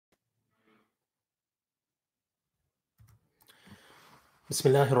بسم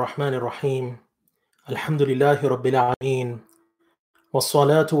الله الرحمن الرحيم الحمد لله رب العالمين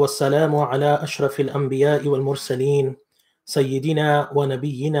والصلاة والسلام على أشرف الأنبياء والمرسلين سيدنا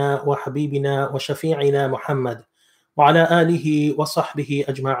ونبينا وحبيبنا وشفيعنا محمد وعلى آله وصحبه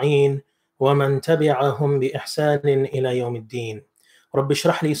أجمعين ومن تبعهم بإحسان إلى يوم الدين رب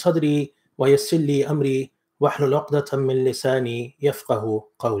اشرح لي صدري ويسر لي أمري واحلل عقدة من لساني يفقه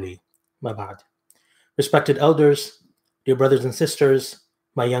قولي ما بعد. Respected elders, dear brothers and sisters,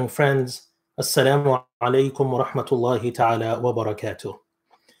 my young friends, Assalamu alaikum wa rahmatullahi ta'ala wa barakatuh.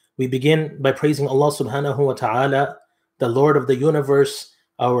 We begin by praising Allah subhanahu wa ta'ala, the Lord of the universe,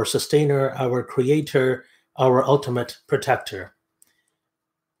 our sustainer, our creator, our ultimate protector.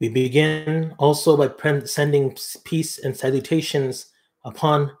 We begin also by sending peace and salutations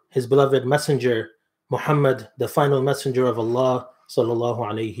upon his beloved messenger, Muhammad, the final messenger of Allah sallallahu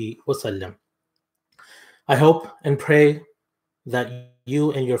alayhi wa sallam. I hope and pray that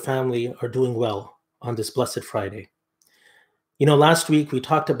you and your family are doing well on this blessed Friday. You know, last week we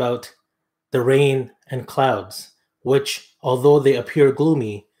talked about the rain and clouds, which, although they appear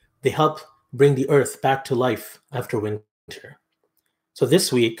gloomy, they help bring the earth back to life after winter. So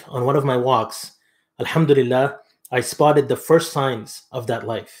this week, on one of my walks, alhamdulillah, I spotted the first signs of that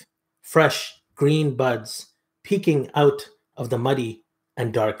life. Fresh green buds peeking out of the muddy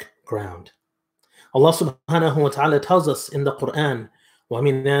and dark ground. Allah subhanahu wa ta'ala tells us in the Quran,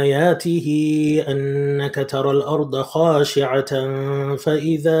 وَمِنْ آيَاتِهِ أَنَّكَ تَرَى الْأَرْضَ خَاشِعَةً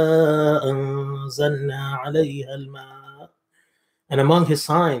فَإِذَا أَنزَلْنَا عَلَيْهَا الْمَاءَ. And among his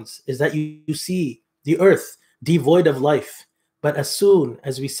signs is that you see the earth devoid of life, but as soon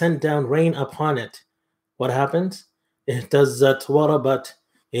as we send down rain upon it, what happens? اهتزت وربت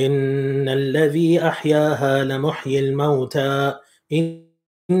إن الذي أحياها لمحيي الموتى إنه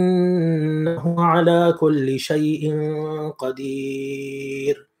على كل شيء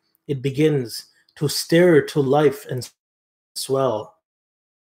قدير. It begins to stir to life and swell.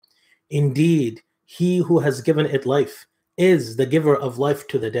 Indeed, he who has given it life is the giver of life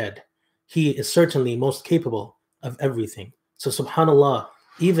to the dead. He is certainly most capable of everything. So subhanallah,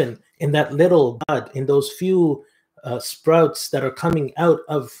 even in that little bud, in those few sprouts that are coming out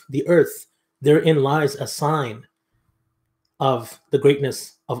of the earth, therein lies a sign of the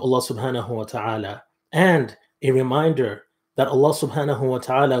greatness of Allah subhanahu wa ta'ala, and a reminder that Allah subhanahu wa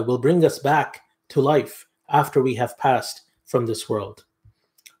ta'ala will bring us back to life after we have passed from this world.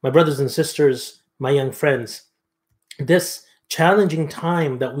 My brothers and sisters, my young friends, this challenging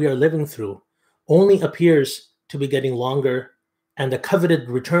time that we are living through only appears to be getting longer, and the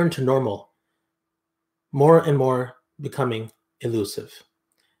coveted return to normal more and more becoming elusive.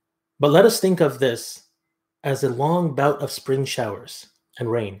 But let us think of this as a long bout of spring showers and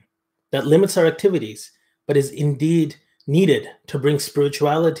rain that limits our activities, but is indeed needed to bring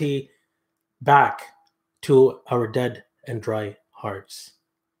spirituality back to our dead and dry hearts,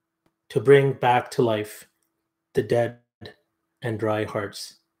 to bring back to life the dead and dry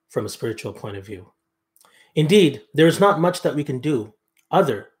hearts from a spiritual point of view. Indeed, there is not much that we can do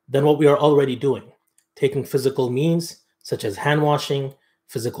other than what we are already doing, taking physical means such as hand washing,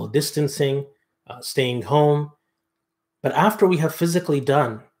 physical distancing, staying home. But after we have physically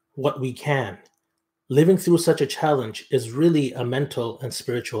done what we can, living through such a challenge is really a mental and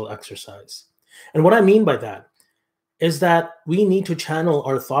spiritual exercise. And what I mean by that is that we need to channel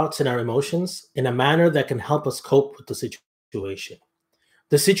our thoughts and our emotions in a manner that can help us cope with the situation.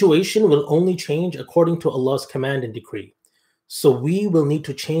 The situation will only change according to Allah's command and decree. So we will need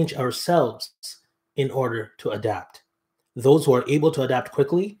to change ourselves in order to adapt. Those who are able to adapt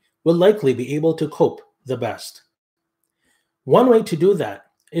quickly will likely be able to cope the best. One way to do that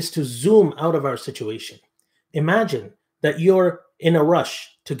is to zoom out of our situation. Imagine that you're in a rush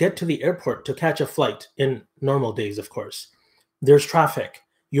to get to the airport to catch a flight in normal days, of course. There's traffic,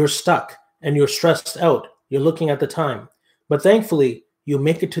 you're stuck, and you're stressed out. You're looking at the time. But thankfully, you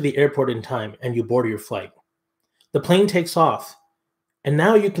make it to the airport in time and you board your flight. The plane takes off, and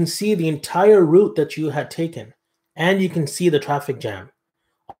now you can see the entire route that you had taken, and you can see the traffic jam.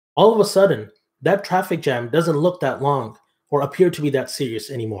 All of a sudden, that traffic jam doesn't look that long or appear to be that serious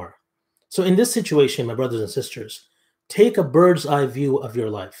anymore. So in this situation, my brothers and sisters, take a bird's eye view of your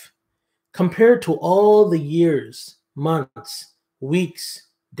life. Compared to all the years, months, weeks,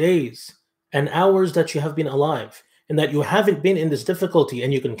 days, and hours that you have been alive, and that you haven't been in this difficulty,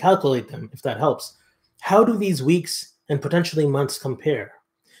 and you can calculate them if that helps. How do these weeks and potentially months compare?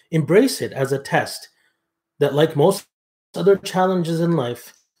 Embrace it as a test that, like most other challenges in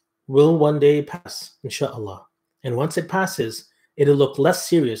life, will one day pass, inshallah. And once it passes, it'll look less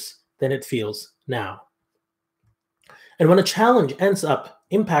serious than it feels now. And when a challenge ends up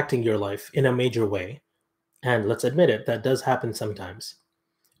impacting your life in a major way, and let's admit it, that does happen sometimes,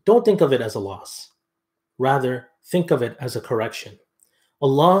 don't think of it as a loss. Rather, think of it as a correction.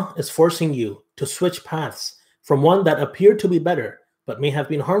 Allah is forcing you to switch paths from one that appeared to be better but may have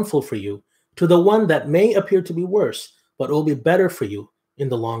been harmful for you to the one that may appear to be worse but will be better for you in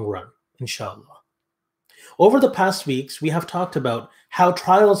the long run, inshallah. Over the past weeks, we have talked about how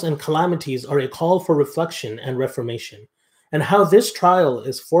trials and calamities are a call for reflection and reformation, and how this trial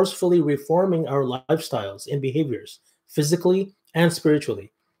is forcefully reforming our lifestyles and behaviors, physically and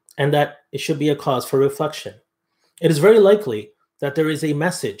spiritually, and that it should be a cause for reflection. It is very likely that there is a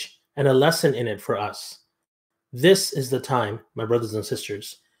message and a lesson in it for us. This is the time, my brothers and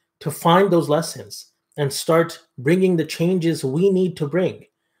sisters, to find those lessons and start bringing the changes we need to bring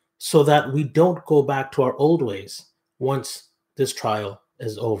so that we don't go back to our old ways once this trial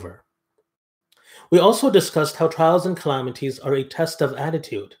is over. We also discussed how trials and calamities are a test of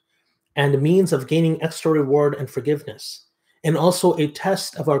attitude and a means of gaining extra reward and forgiveness, and also a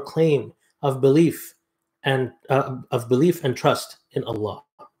test of our claim of belief and trust in Allah.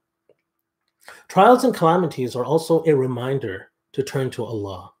 Trials and calamities are also a reminder to turn to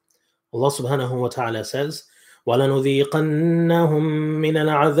Allah. Allah subhanahu wa ta'ala says, وَلَنُذِيقَنَّهُم مِّنَ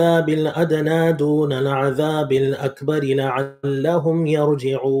الْعَذَابِ الْأَدْنَىٰ دُونَ الْعَذَابِ الْأَكْبَرِ لَعَلَّهُمْ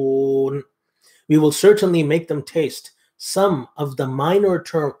يَرْجِعُونَ. We will certainly make them taste some of the minor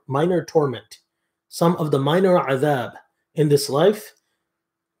torment, some of the minor adhab in this life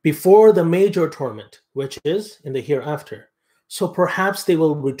before the major torment, which is in the hereafter. So perhaps they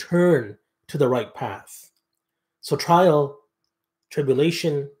will return to the right path. So trial,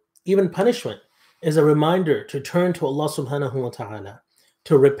 tribulation, even punishment is a reminder to turn to Allah subhanahu wa ta'ala,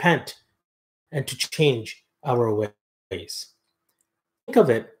 to repent and to change our ways. Think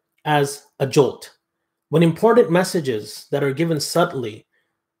of it as a jolt. When important messages that are given subtly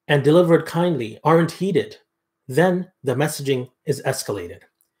and delivered kindly aren't heeded, then the messaging is escalated.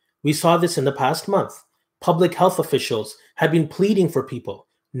 We saw this in the past month. Public health officials had been pleading for people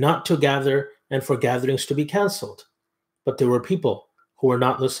not to gather and for gatherings to be canceled. But there were people who were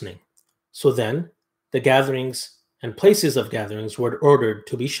not listening. So then the gatherings and places of gatherings were ordered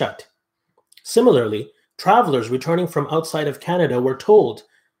to be shut. Similarly, travelers returning from outside of Canada were told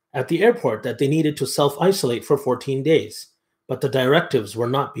at the airport that they needed to self-isolate for 14 days, but the directives were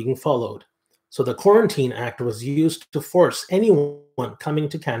not being followed. So the Quarantine Act was used to force anyone coming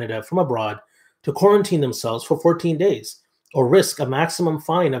to Canada from abroad to quarantine themselves for 14 days or risk a maximum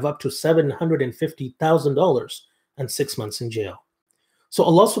fine of up to $750,000 and 6 months in jail. So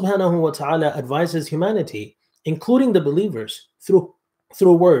Allah subhanahu wa ta'ala advises humanity, including the believers, through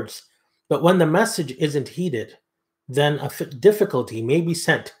words. But when the message isn't heeded, then a difficulty may be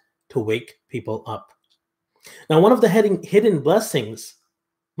sent to wake people up. Now, one of the hidden blessings,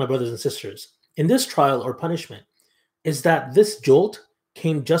 my brothers and sisters, in this trial or punishment is that this jolt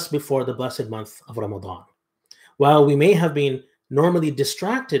came just before the blessed month of Ramadan. While we may have been normally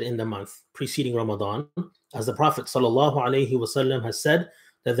distracted in the month preceding Ramadan, as the Prophet ﷺ has said,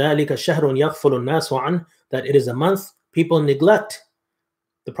 that it is a month people neglect.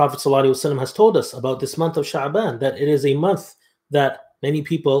 The Prophet ﷺ has told us about this month of Sha'ban, that it is a month that many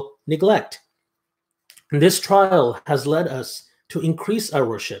people neglect. And this trial has led us to increase our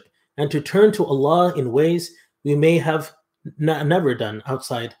worship and to turn to Allah in ways we may have never done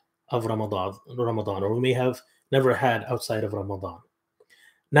outside of Ramadan, or we may have never had outside of Ramadan.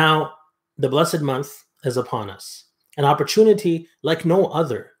 Now, the blessed month is upon us, an opportunity like no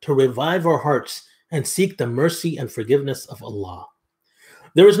other to revive our hearts and seek the mercy and forgiveness of Allah.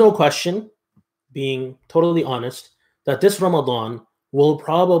 There is no question, being totally honest, that this Ramadan will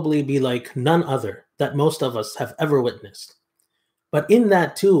probably be like none other that most of us have ever witnessed. But in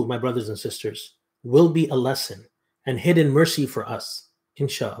that too, my brothers and sisters, will be a lesson and hidden mercy for us,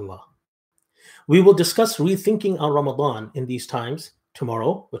 inshallah. We will discuss rethinking our Ramadan in these times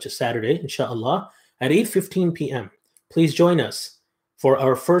tomorrow, which is Saturday, inshallah, at 8:15 p.m. Please join us for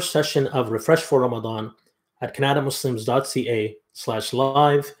our first session of Refresh for Ramadan at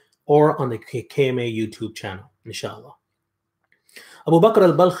canadamuslims.ca/live or on the KMA YouTube channel, inshallah. Abu Bakr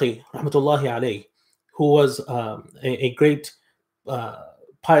al-Balkhi, rahmatullahi alayh, who was a great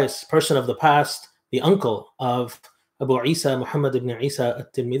pious person of the past, the uncle of Abu Isa, Muhammad ibn Isa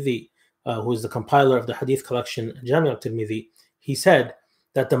al-Tirmidhi, who is the compiler of the hadith collection Jami' al-Tirmidhi, he said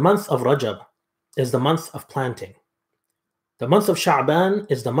that the month of Rajab is the month of planting. The month of Sha'ban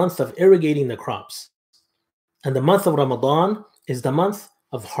is the month of irrigating the crops. And the month of Ramadan is the month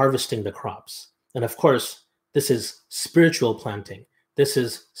of harvesting the crops. And of course, this is spiritual planting. This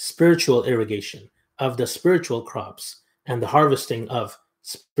is spiritual irrigation of the spiritual crops and the harvesting of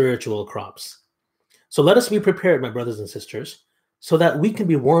spiritual crops. So let us be prepared, my brothers and sisters, so that we can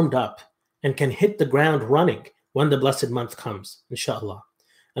be warmed up and can hit the ground running when the blessed month comes, inshallah.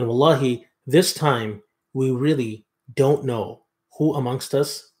 And wallahi, this time we really don't know who amongst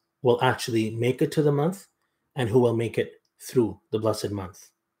us will actually make it to the month and who will make it through the blessed month.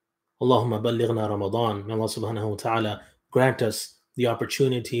 Allahumma ballighna Ramadan. May Allah subhanahu wa ta'ala grant us the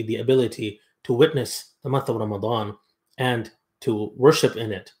opportunity, the ability to witness the month of Ramadan and to worship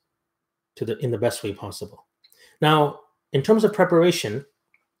in it in the best way possible. Now, in terms of preparation,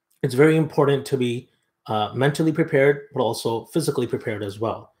 it's very important to be mentally prepared, but also physically prepared as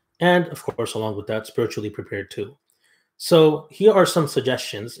well. And of course, along with that, spiritually prepared too. So here are some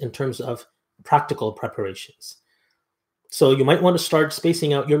suggestions in terms of practical preparations. So you might want to start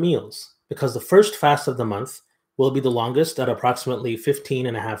spacing out your meals, because the first fast of the month will be the longest at approximately 15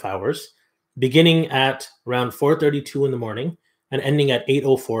 and a half hours, beginning at around 4:32 in the morning and ending at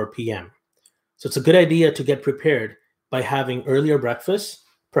 8:04 p.m. So it's a good idea to get prepared by having earlier breakfasts,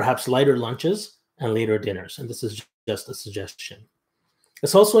 perhaps lighter lunches, and later dinners. And this is just a suggestion.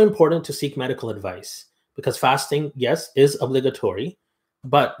 It's also important to seek medical advice, because fasting, yes, is obligatory,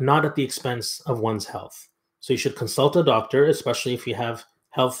 but not at the expense of one's health. So you should consult a doctor, especially if you have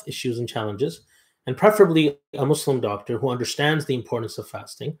health issues and challenges, and preferably a Muslim doctor who understands the importance of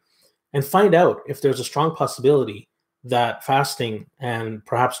fasting, and find out if there's a strong possibility that fasting and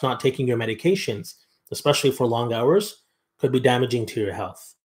perhaps not taking your medications, especially for long hours, could be damaging to your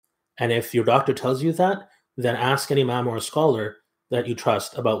health. And if your doctor tells you that, then ask an imam or a scholar that you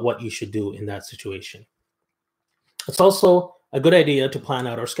trust about what you should do in that situation. It's also a good idea to plan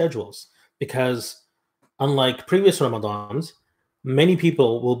out our schedules, because unlike previous Ramadans, many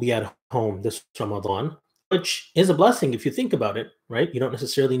people will be at home this Ramadan, which is a blessing if you think about it, right? You don't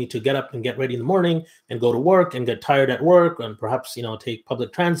necessarily need to get up and get ready in the morning and go to work and get tired at work and perhaps, take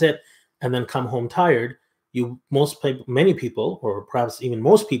public transit and then come home tired. Many people, or perhaps even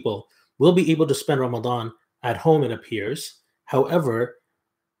most people, will be able to spend Ramadan at home, it appears. However,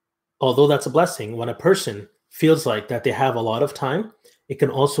 although that's a blessing, when a person feels like that they have a lot of time, it can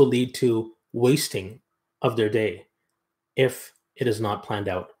also lead to wasting of their day if it is not planned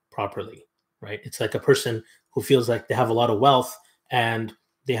out properly, right? It's like a person who feels like they have a lot of wealth and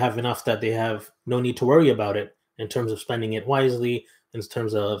they have enough that they have no need to worry about it in terms of spending it wisely, in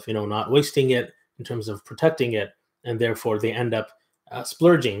terms of, not wasting it, in terms of protecting it, and therefore they end up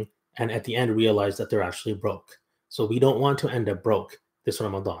splurging and at the end realize that they're actually broke. So we don't want to end up broke this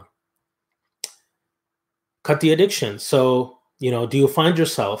Ramadan. Cut the addiction. So, do you find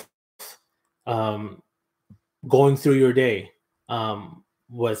yourself going through your day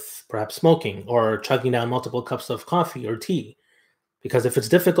with perhaps smoking or chugging down multiple cups of coffee or tea? Because if it's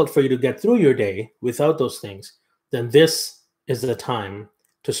difficult for you to get through your day without those things, then this is the time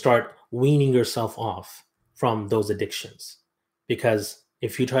to start weaning yourself off from those addictions. Because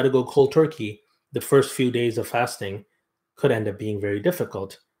if you try to go cold turkey, the first few days of fasting could end up being very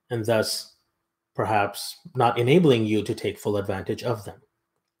difficult, and thus perhaps not enabling you to take full advantage of them.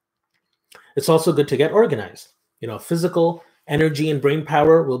 It's also good to get organized. Physical energy and brain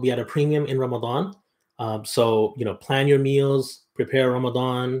power will be at a premium in Ramadan. So, plan your meals, prepare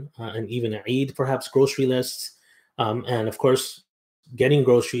Ramadan, and even Eid, perhaps grocery lists. And of course, getting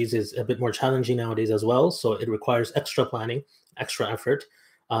groceries is a bit more challenging nowadays as well. So it requires extra planning, extra effort.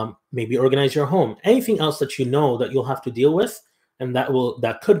 Maybe organize your home. Anything else that that you'll have to deal with, and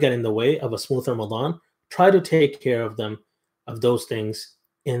that could get in the way of a smooth Ramadan, try to take care of those things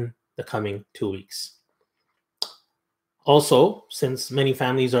in the coming 2 weeks. Also, since many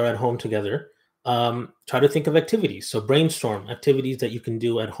families are at home together, try to think of activities. So brainstorm activities that you can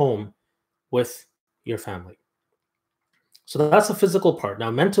do at home with your family. So that's the physical part.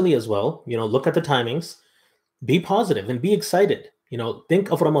 Now, mentally as well, look at the timings, be positive and be excited.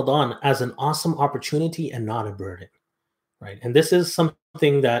 Think of Ramadan as an awesome opportunity and not a burden, right? And this is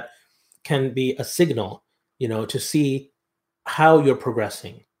something that can be a signal, to see how you're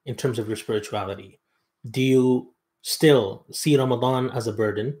progressing in terms of your spirituality. Do you still see Ramadan as a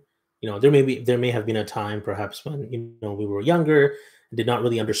burden? There may have been a time perhaps when we were younger, did not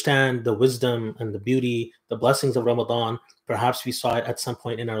really understand the wisdom and the beauty, the blessings of Ramadan. Perhaps we saw it at some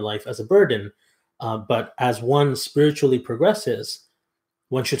point in our life as a burden. But as one spiritually progresses,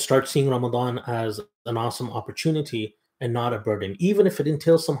 one should start seeing Ramadan as an awesome opportunity and not a burden. Even if it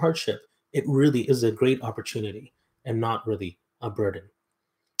entails some hardship, it really is a great opportunity and not really a burden.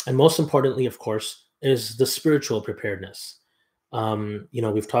 And most importantly, of course, is the spiritual preparedness.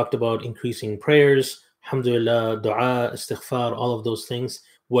 We've talked about increasing prayers, alhamdulillah, dua, istighfar, all of those things.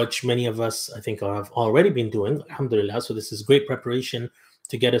 which many of us, I think, have already been doing, alhamdulillah. So this is great preparation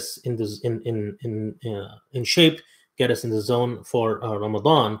to get us in this in shape, get us in the zone for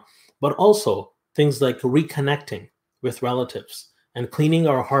Ramadan, but also things like reconnecting with relatives and cleaning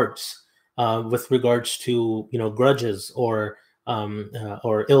our hearts with regards to grudges or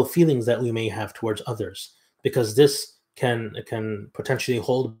ill feelings that we may have towards others, because this can potentially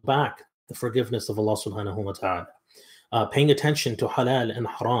hold back the forgiveness of Allah subhanahu wa ta'ala. Paying attention to halal and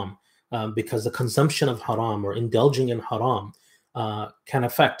haram, because the consumption of haram or indulging in haram can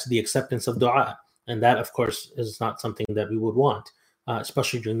affect the acceptance of dua. And that, of course, is not something that we would want,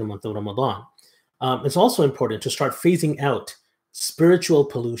 especially during the month of Ramadan. It's also important to start phasing out spiritual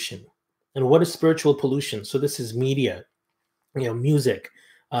pollution. And what is spiritual pollution? So this is media, music,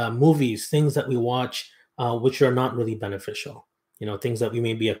 movies, things that we watch, which are not really beneficial. Things that we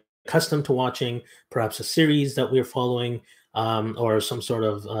may be accustomed to watching, perhaps a series that we're following, or some sort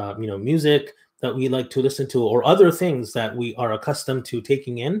of music that we like to listen to, or other things that we are accustomed to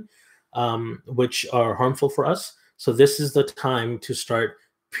taking in, which are harmful for us. So this is the time to start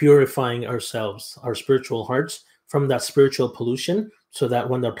purifying ourselves, our spiritual hearts, from that spiritual pollution, so that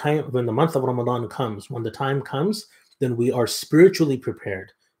when the month of Ramadan comes, when the time comes, then we are spiritually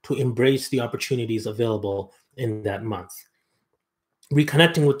prepared to embrace the opportunities available in that month.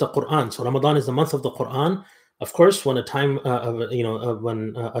 Reconnecting with the Quran. So Ramadan is the month of the Quran. Of course, when a time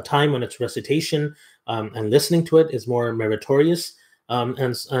when its recitation and listening to it is more meritorious, and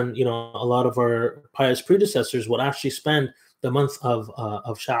a lot of our pious predecessors would actually spend the month of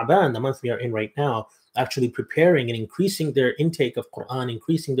Sha'ban, the month we are in right now, actually preparing and increasing their intake of Quran,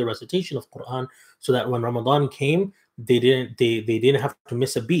 increasing their recitation of Quran, so that when Ramadan came, they didn't have to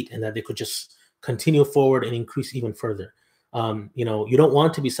miss a beat, and that they could just continue forward and increase even further. You don't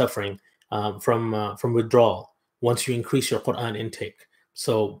want to be suffering from withdrawal once you increase your Quran intake.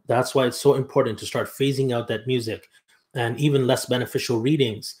 So that's why it's so important to start phasing out that music and even less beneficial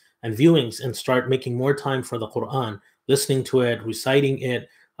readings and viewings, and start making more time for the Quran, listening to it, reciting it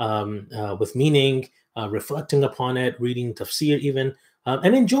with meaning, reflecting upon it, reading tafsir even,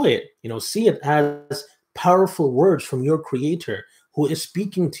 and enjoy it. See it as powerful words from your Creator who is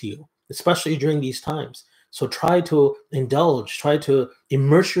speaking to you, especially during these times. So try to indulge, try to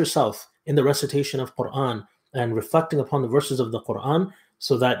immerse yourself in the recitation of Quran and reflecting upon the verses of the Quran,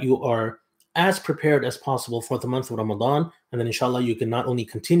 so that you are as prepared as possible for the month of Ramadan. And then inshallah, you can not only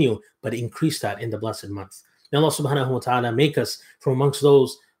continue, but increase that in the blessed month. May Allah subhanahu wa ta'ala make us from amongst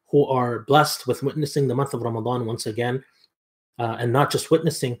those who are blessed with witnessing the month of Ramadan once again, and not just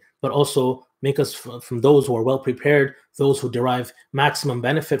witnessing, but also make us from those who are well prepared, those who derive maximum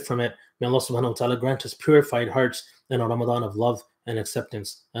benefit from it. May Allah subhanahu wa ta'ala grant us purified hearts in a Ramadan of love and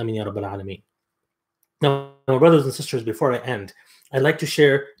acceptance. Ameen ya Rabbil Alameen. Now, my brothers and sisters, before I end, I'd like to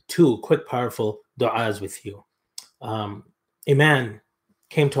share two quick, powerful du'as with you. A man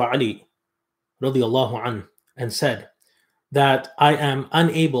came to Ali radiallahu anh and said that I am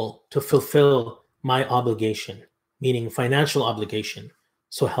unable to fulfill my obligation, meaning financial obligation,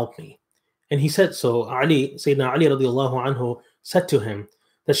 so help me. And he said, so Sayyidina Ali radiallahu anhu said to him,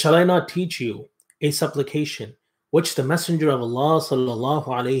 that shall I not teach you a supplication which the Messenger of Allah sallallahu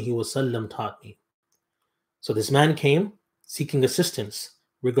alayhi wasallam taught me? So this man came seeking assistance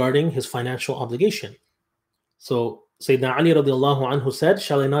regarding his financial obligation. So Sayyidina Ali radiallahu anhu said,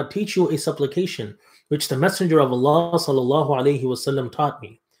 shall I not teach you a supplication which the Messenger of Allah sallallahu alayhi wasallam taught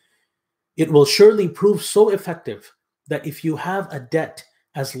me? It will surely prove so effective that if you have a debt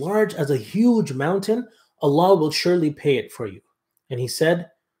as large as a huge mountain, Allah will surely pay it for you. And he said,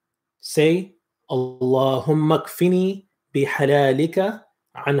 say, Allahumma kfini bihalalika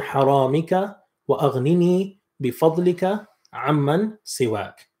an haramika wa aghnini bifadlika amman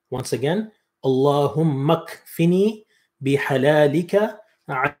siwak. Once again, Allahumma kfini bihalalika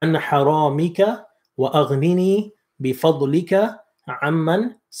an haramika wa aghnini bifadlika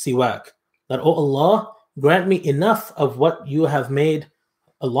amman siwak. That, oh Allah, grant me enough of what you have made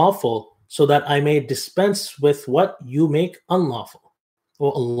lawful, so that I may dispense with what you make unlawful. O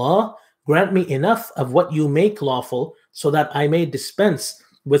Allah, grant me enough of what you make lawful, so that I may dispense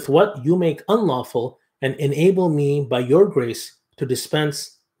with what you make unlawful, and enable me by your grace to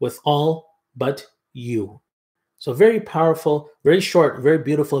dispense with all but you. So very powerful, very short, very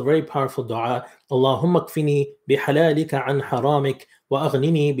beautiful, very powerful dua. Allahumma kfini bihalalika an haramik wa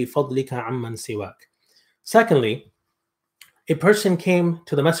aghnini bifadlika amman siwak. Secondly, a person came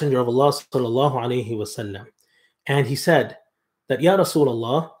to the Messenger of Allah sallallahu alayhi wasallam, and he said that, Ya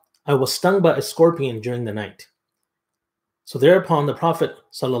Rasulullah, I was stung by a scorpion during the night. So thereupon the Prophet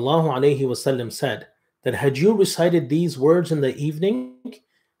sallallahu alayhi wasallam said that, had you recited these words in the evening,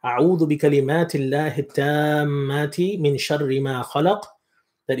 أعوذ بكلمات الله التامات من شر ما خلق,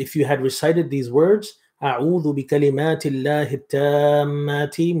 that if you had recited these words, أعوذ بكلمات الله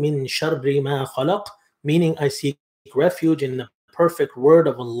التامات من شر ما خلق, meaning I seek refuge in the perfect word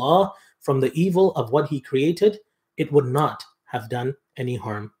of Allah from the evil of what He created, it would not have done any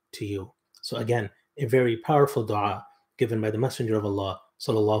harm to you. So again, a very powerful dua given by the Messenger of Allah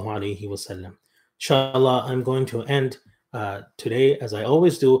sallallahu alaihi wasallam. Inshallah, I'm going to end today as I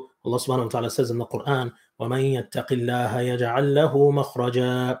always do. Allah subhanahu wa ta'ala says in the Quran, وَمَن يَتَّقِ اللَّهَ يَجْعَلْ لَهُ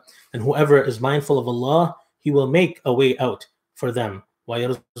مَخْرَجًا, and whoever is mindful of Allah, He will make a way out for them.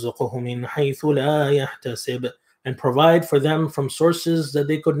 وَيَرْزُقُهُ مِنْ حَيْثُ لَا يَحْتَسِبُ, and provide for them from sources that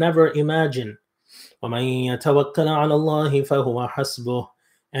they could never imagine. وَمَن يَتَوَكَّلَ عَلَى اللَّهِ فَهُوَ حَسْبُهُ,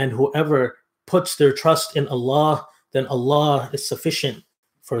 and whoever puts their trust in Allah, then Allah is sufficient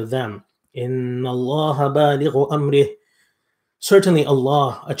for them. إِنَّ اللَّهَ بَالِغُ أَمْرِهِ, certainly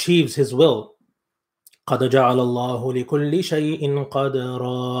Allah achieves His will. قَدْ جَعَلَ اللَّهُ لِكُلِّ شَيْءٍ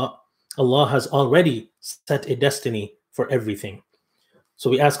قَدْرًا, Allah has already set a destiny for everything. So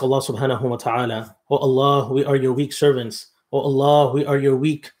we ask Allah subhanahu wa ta'ala, O Allah, we are your weak servants. O Allah, we are your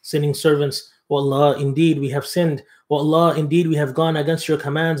weak, sinning servants. O Allah, indeed we have sinned. O Allah, indeed we have gone against your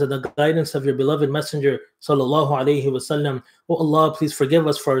commands and the guidance of your beloved Messenger sallallahu alayhi wasallam. O Allah, please forgive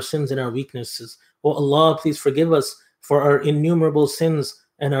us for our sins and our weaknesses. O Allah, please forgive us for our innumerable sins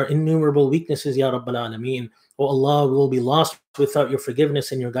and our innumerable weaknesses, Ya Rabbal Alameen. O Allah, we will be lost without your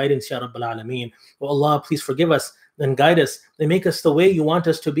forgiveness and your guidance, Ya Rabbal Alameen. O Allah, please forgive us and guide us and make us the way you want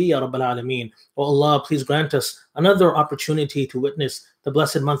us to be, Ya Rabbal Alameen. O Allah, please grant us another opportunity to witness the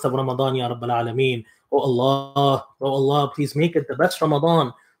blessed month of Ramadan, Ya Rabbal Alameen. O Allah, please make it the best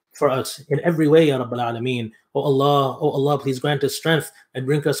Ramadan for us in every way, Ya Rabbal Alameen. O Allah, please grant us strength and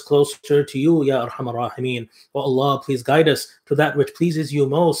bring us closer to you, Ya Arhamar Rahimeen. O Allah, please guide us to that which pleases you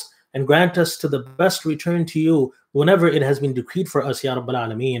most and grant us to the best return to you whenever it has been decreed for us, Ya Rabbal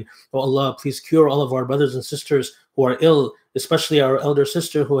Alameen. O Allah, please cure all of our brothers and sisters who are ill, especially our elder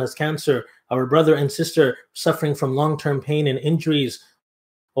sister who has cancer, our brother and sister suffering from long-term pain and injuries.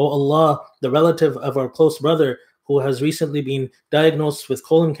 O Allah, the relative of our close brother who has recently been diagnosed with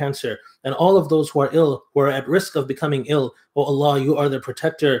colon cancer, and all of those who are ill, who are at risk of becoming ill. O Allah, you are the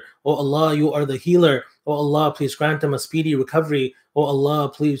protector. O Allah, you are the healer. O Allah, please grant them a speedy recovery. O Allah,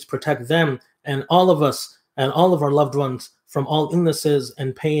 please protect them and all of us and all of our loved ones from all illnesses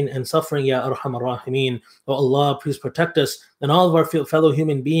and pain and suffering, Ya Arhamar Rahimeen. O Allah, please protect us and all of our fellow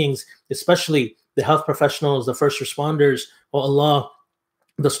human beings, especially the health professionals, the first responders. O Allah,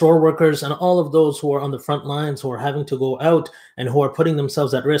 the store workers and all of those who are on the front lines, who are having to go out and who are putting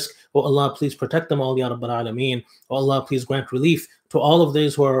themselves at risk. Oh Allah, please protect them all, Ya Rabbal Alameen. Oh Allah, please grant relief to all of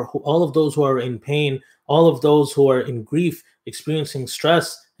those who are in pain, all of those who are in grief, experiencing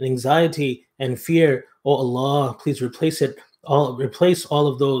stress and anxiety and fear. Oh Allah, please replace all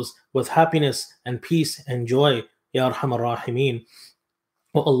of those with happiness and peace and joy, Ya Arhamar Rahimeen.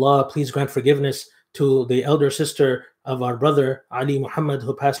 Oh Allah, please grant forgiveness to the elder sister of our brother Ali Muhammad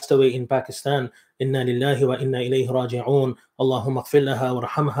who passed away in Pakistan. Inna lillahi wa inna ilayhi raji'un. Allahumma ighfir laha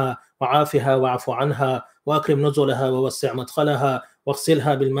warhamha wa'afiha wa'afu anha وأكرم نزلها ووسع مدخلها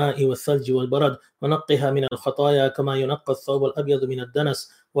واغسلها بالماء والثلج والبرد ونقها من الخطايا كما ينقى الثوب الأبيض من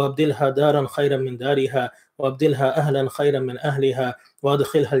الدنس وأبدلها دارا خيرا من دارها وأبدلها أهلا خيرا من أهلها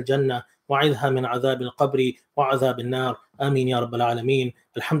وأدخلها الجنة وعذها من عذاب القبر وعذاب النار. آمين يا رب العالمين.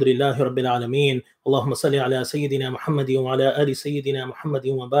 الحمد لله رب العالمين. اللهم صل على سيدنا محمد وعلى آل سيدنا محمد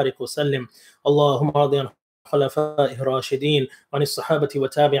وبارك وسلم. اللهم رضي عن خلفائه الراشدين وعن الصحابة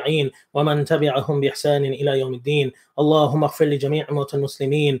والتابعين ومن تبعهم بإحسان إلى يوم الدين. اللهم اغفر لجميع موتى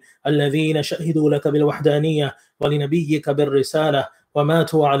المسلمين الذين شهدوا لك بالوحدانية ولنبيك بالرسالة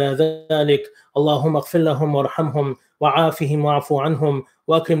وماتوا على ذلك. اللهم اغفر لهم وارحمهم وعافهم واعف عنهم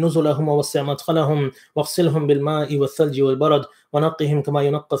وأكرم نزلهم ووسع مدخلهم واغسلهم بالماء والثلج والبرد ونقهم كما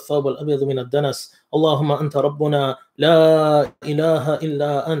ينقى الثوب الأبيض من الدنس. اللهم أنت ربنا لا إله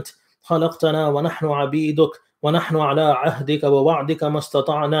إلا أنت خلقتنا ونحن عبيدك ونحن على عهدك ووعدك ما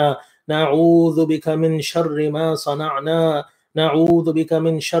استطعنا. نعوذ بك من شر ما صنعنا نعوذ بك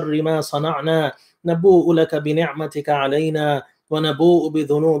من شر ما صنعنا. نبوء لك بنعمتك علينا ونبوء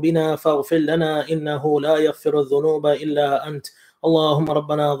بذنوبنا فاغفر لنا إنه لا يغفر الذنوب إلا أنت. اللهم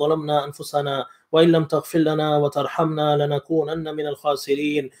ربنا ظلمنا أنفسنا وإن لم تغفر لنا وترحمنا لنكونن من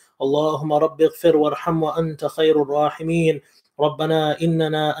الخاسرين. اللهم رب اغفر وارحم وأنت خير الراحمين. ربنا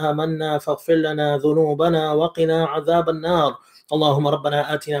إننا آمنا فاغفر لنا ذنوبنا وقنا عذاب النار. اللهم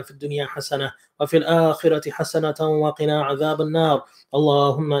ربنا آتنا في الدنيا حسنة وفي الآخرة حسنة وقنا عذاب النار.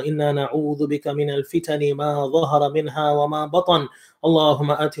 اللهم إنا نعوذ بك من الفتن ما ظهر منها وما بطن.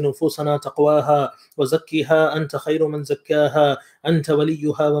 اللهم آت نفوسنا تقواها وزكها أنت خير من زكاها، أنت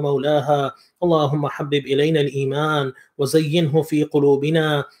وليها ومولاها. اللهم حبب إلينا الإيمان وزينه في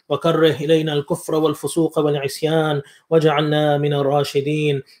قلوبنا، وكره إلينا الكفر والفسوق والعصيان، واجعلنا من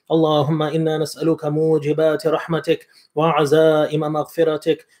الراشدين. اللهم إنا نسألك موجبات رحمتك وعزائم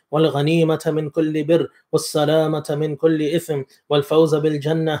مغفرتك والغنيمة من كل بر والسلامة من كل إثم والفوز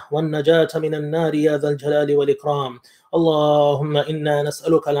بالجنة والنجاة من النار يا ذا الجلال والإكرام. اللهم إنا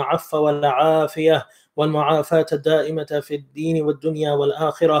نسألك العفو والعافية والمعافاة الدائمة في الدين والدنيا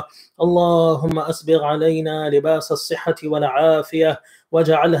والآخرة. اللهم أسبغ علينا لباس الصحة والعافية،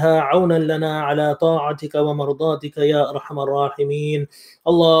 واجعلها عونا لنا على طاعتك ومرضاتك يا أرحم الراحمين.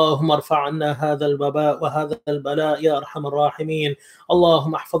 اللهم ارفع عنا هذا الوباء وهذا البلاء يا أرحم الراحمين.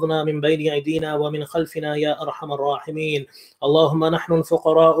 اللهم احفظنا من بين أيدينا ومن خلفنا يا أرحم الراحمين. اللهم نحن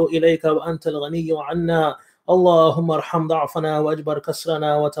الفقراء إليك وأنت الغني عنا. اللهم ارحم ضعفنا واجبر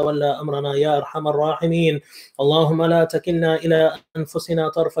كسرنا وتولى أمرنا يا أرحم الراحمين. اللهم لا تكلنا إلى أنفسنا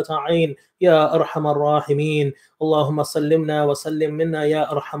طرفة عين يا أرحم الراحمين. اللهم سلمنا وسلم منا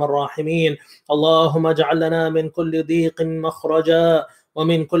يا أرحم الراحمين. اللهم اجعل لنا من كل ضيق مخرجا،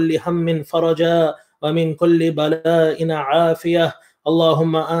 ومن كل هم فرجا، ومن كل بلاء عافية.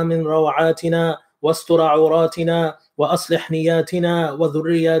 اللهم آمن روعاتنا واستر عوراتنا وأصلح نياتنا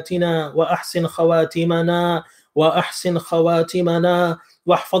وذرياتنا وأحسن خواتمنا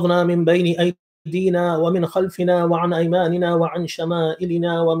واحفظنا من بين أيدينا ومن خلفنا وعن أيماننا وعن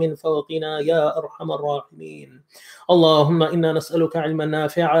شمائلنا ومن فوقنا يا أرحم الراحمين. اللهم إنا نسألك علما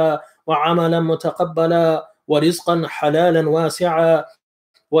نافعا وعملا متقبلا ورزقا حلالا واسعا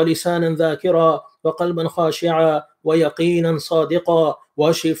ولسانا ذاكرا وقلبا خاشعا ويقينا صادقا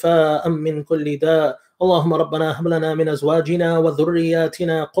وشفاء من كل داء. اللهم ربنا هب لنا من أزواجنا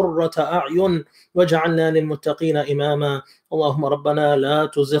وذرياتنا قرة أعين واجعلنا للمتقين إماما. اللهم ربنا لا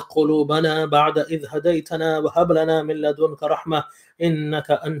تزغ قلوبنا بعد إذ هديتنا وهب لنا من لدنك رحمة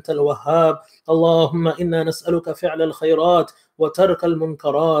إنك أنت الوهاب. اللهم إنا نسألك فعل الخيرات وترك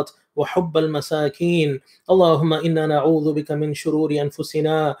المنكرات وحب المساكين. اللهم إنا نعوذ بك من شرور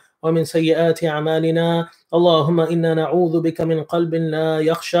أنفسنا ومن سيئات أعمالنا. اللهم إنا نعوذ بك من قلب لا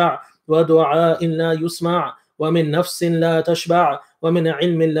يخشع ودعاء لا يسمع ومن نفس لا تشبع ومن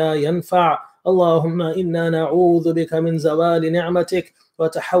علم لا ينفع. اللهم إنا نعوذ بك من زوال نعمتك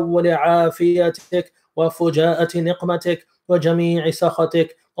وتحول عافيتك وفجاءة نقمتك وجميع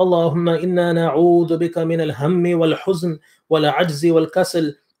سخطك. اللهم إنا نعوذ بك من الهم والحزن والعجز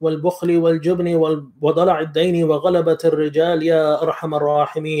والكسل والبخل والجبن وضلع الدين وغلبة الرجال يا أرحم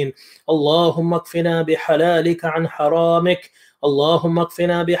الراحمين. اللهم اكفنا بحلالك عن حرامك. اللهم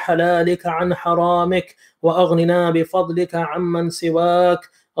اكفنا بحلالك عن حرامك وأغننا بفضلك عمن سواك.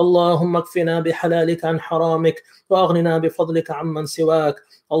 اللهم اكفنا بحلالك عن حرامك وأغننا بفضلك عمن سواك.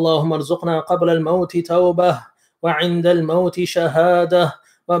 اللهم ارزقنا قبل الموت توبة وعند الموت شهادة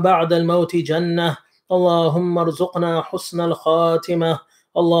وبعد الموت جنة. اللهم ارزقنا حسن الخاتمة.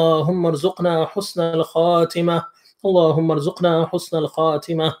 اللهم ارزقنا حسن الخاتمة. اللهم ارزقنا حسن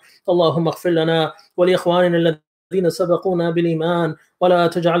الخاتمة. اللهم اغفر لنا ولإخواننا الذين سبقونا بالإيمان ولا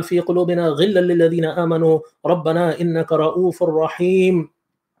تجعل في قلوبنا غلا للذين آمنوا ربنا إنك رؤوف رحيم.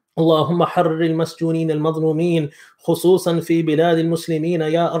 اللهم حرر المسجونين المظلومين خصوصا في بلاد المسلمين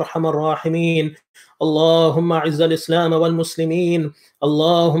يا أرحم الراحمين. اللهم أعز الإسلام والمسلمين.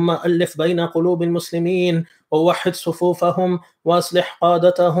 اللهم ألف بين قلوب المسلمين ووحد صفوفهم وأصلح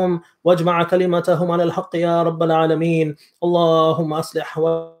قادتهم واجمع كلمتهم على الحق يا رب العالمين. اللهم أصلح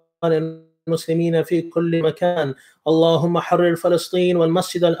أحوال المسلمين في كل مكان. اللهم حرر فلسطين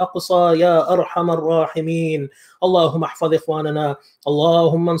والمسجد الأقصى يا أرحم الراحمين. اللهم احفظ إخواننا.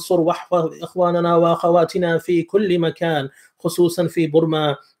 اللهم انصر واحفظ إخواننا وأخواتنا في كل مكان خصوصا في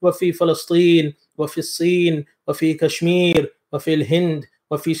بورما وفي فلسطين وفي الصين وفي كشمير وفي الهند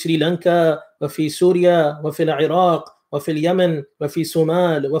وفي سريلانكا وفي سوريا وفي العراق وفي اليمن وفي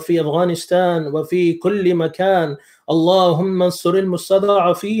صومال وفي أفغانستان وفي كل مكان. اللهم انصر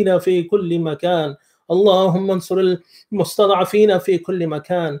المستضعفين في كل مكان. اللهم انصر المستضعفين في كل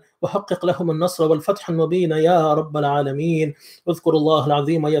مكان وحقق لهم النصر والفتح المبين يا رب العالمين. اذكروا الله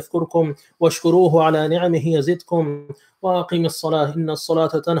العظيم يذكركم واشكروه على نعمه يزدكم وأقيموا الصلاة إن الصلاة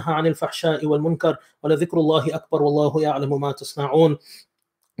تنهى عن الفحشاء والمنكر ولذكر الله أكبر والله يعلم ما تصنعون.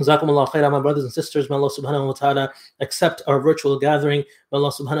 Jazakumullah khairan, my brothers and sisters. May Allah subhanahu wa ta'ala accept our virtual gathering. May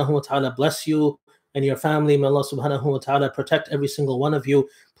Allah subhanahu wa ta'ala bless you and your family. May Allah subhanahu wa ta'ala protect every single one of you.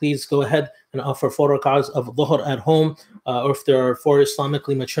 Please go ahead and offer 4 rak'ahs of dhuhr at home, or if there are 4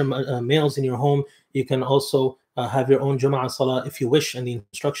 Islamically mature males in your home, you can also have your own Jum'ah Salah if you wish, and the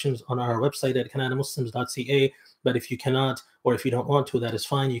instructions on our website at canadamuslims.ca. But if you cannot, or if you don't want to, that is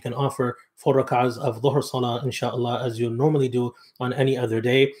fine. You can offer 4 rak'ahs of dhuhr salah, inshallah, as you normally do on any other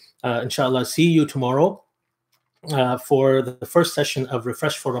day. Inshallah, see you tomorrow for the first session of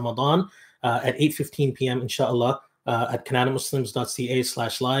Refresh for Ramadan at 8:15 p.m. inshallah at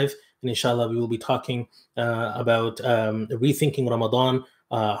canadamuslims.ca/live. And inshallah, we will be talking about rethinking Ramadan,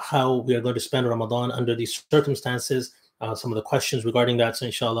 how we are going to spend Ramadan under these circumstances, some of the questions regarding that. So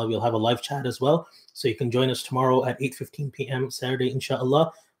inshallah, we'll have a live chat as well. So you can join us tomorrow at 8:15 p.m. Saturday,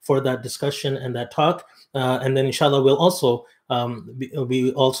 inshallah, for that discussion and that talk. And then inshallah, we'll also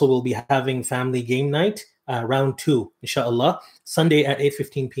we also will be having family game night, round 2, inshallah, Sunday at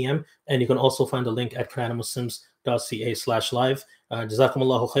 8:15 p.m. And you can also find the link at canadamuslims.ca/live.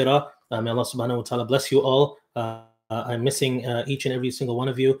 Jazakumullahu khairah. May Allah subhanahu wa ta'ala bless you all. I'm missing each and every single one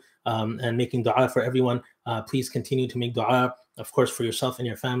of you, and making dua for everyone. Please continue to make dua, of course, for yourself and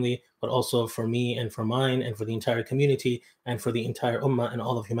your family, but also for me and for mine and for the entire community and for the entire ummah and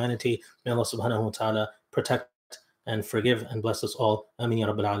all of humanity. May Allah subhanahu wa ta'ala protect and forgive and bless us all. Ameen ya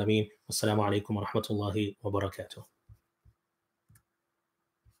Rabbil Alameen. Wassalamu alaikum wa rahmatullahi wa barakatuh.